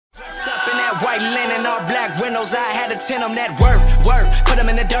white linen, all black windows. I had to tint them that work. Put them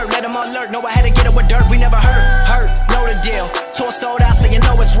in the dirt, let them alert. Know I had to get it with dirt, we never hurt. Know the deal. Tour sold out, so you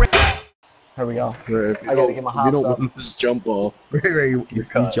know it's real. Here we go. I gotta get my hops up. You don't want this jump ball. You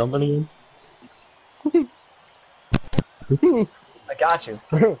jumping again? I got you.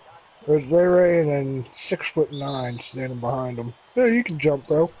 There's Ray and then 6'9" standing behind him. Yeah, you can jump,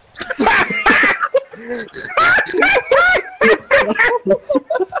 bro.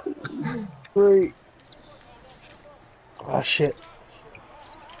 Great. Oh shit.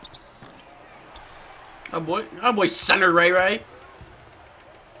 Oh boy, center Ray.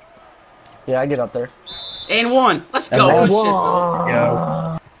 Yeah, I get up there. And one. Let's go. Good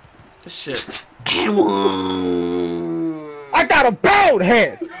Go. shit. And one. I got a bald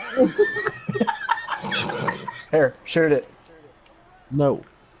head. Here, shoot it. No.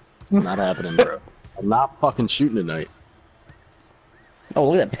 Not happening, bro. I'm not fucking shooting tonight. Oh,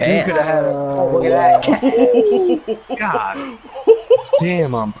 look at that pass. You could have had it. Oh, look at that. God.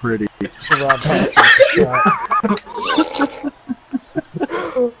 Damn, I'm pretty.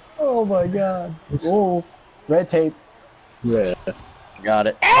 Oh my god. Oh, red tape. Yeah. Got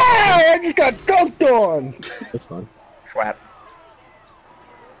it. Hey, I just got dunked on. That's fine. Swap.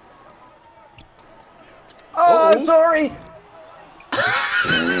 Oh, I'm sorry.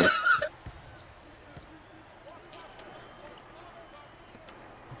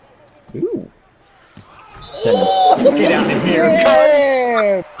 Ooh. Get out of here.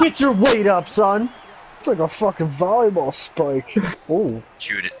 Yeah. Get your weight up, son. It's like a fucking volleyball spike. Oh.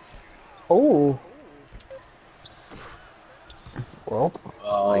 Shoot it. Oh. Well.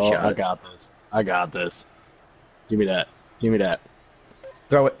 Oh, I got this. I got this. Give me that. Give me that.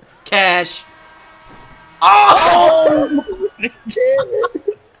 Throw it. Cash. Oh!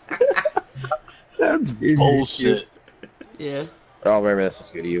 That's bullshit. Yeah. Oh, maybe this is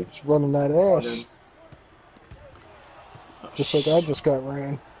good to you. Just running that ass. Just like I just got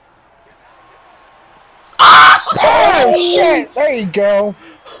ran. Oh shit! There you go.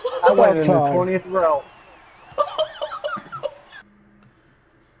 I went in the time. 20th row.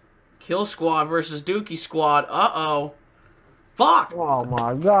 Kill Squad versus DookieSquad. Uh-oh. Fuck! Oh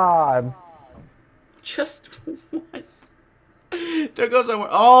my god. Just what? There goes our.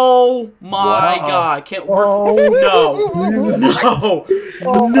 Oh my god! Can't work. Oh. No! No!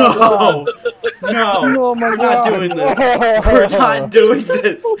 No! No! Oh my We're god. not doing this. We're not doing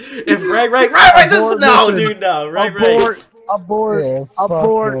this. If Ray, this no, dude, no, Ray. Abort. Yeah,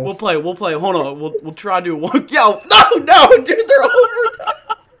 Abort. fuck We'll play. Hold on. We'll try to do one. Yo, no, dude, they're over.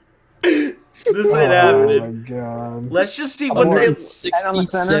 This ain't happening. Oh my god. Let's just see what they.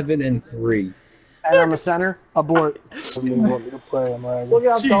 67 and 3. And I'm a center. Abort. You didn't want me to play, I'm like, Look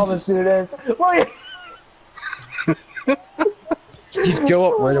how tall this dude is. Look at. Just go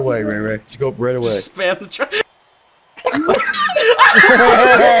up right away, Ray. Just go up right away. Spam the try.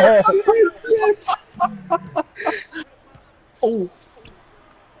 Yes. Oh.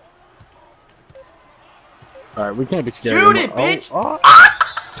 Alright, we can't be scared. Shoot it, bitch! oh.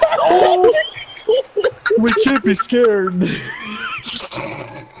 We can't be scared.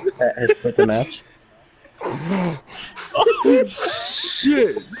 That has quit the match.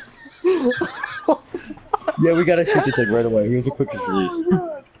 Shit! Yeah, we gotta shoot the thing right away. Here's the quickest release.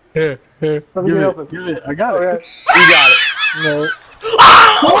 Here. Let me Give get it. open. Give it. I got it. Okay. We got it. No.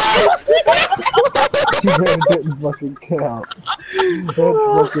 That didn't fucking count. That's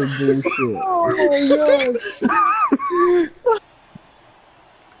fucking bullshit. Oh my god.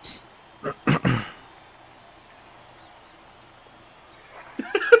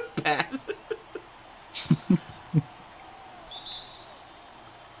 Bad.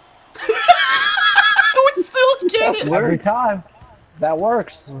 We still get it. Every time. That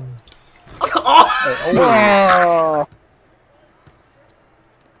works. Oh. Oh.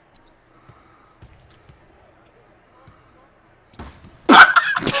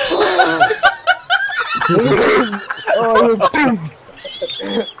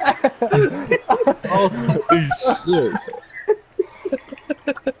 Holy shit.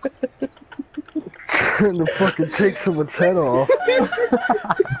 And the fucking take someone's head off.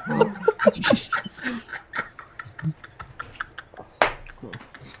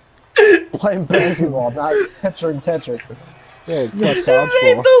 Playing basketball, not pitcher and catcher. Yeah, it's It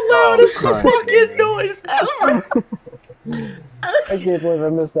made the loudest fucking noise ever. I can't believe I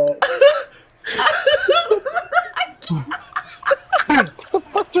missed that. What the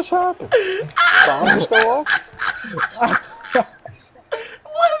fuck just happened? Bombs go off?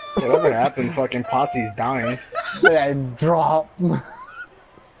 Whatever happened, fucking Potsy's dying. I drop.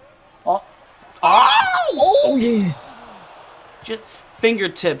 Oh yeah. Just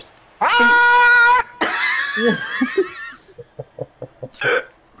fingertips. Ah!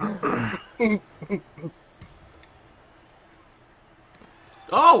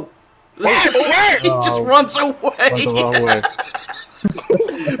 Oh! He just runs away! Went the wrong way.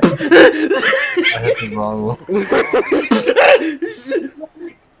 I hit the wrong one.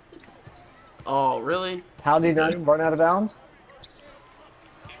 Oh, really? How did he not run out of bounds?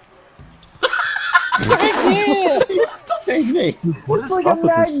 Hey, What is like up a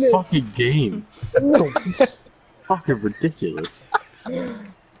with this magnet. fucking game? This is fucking ridiculous.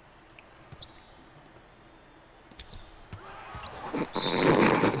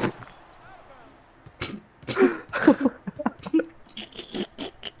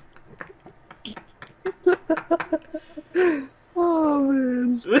 Oh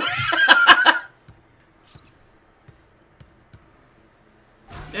man.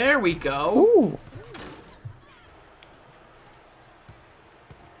 There we go. Ooh.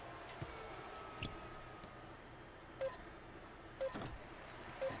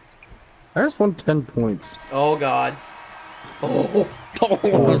 I just won 10 points. Oh, God. Oh.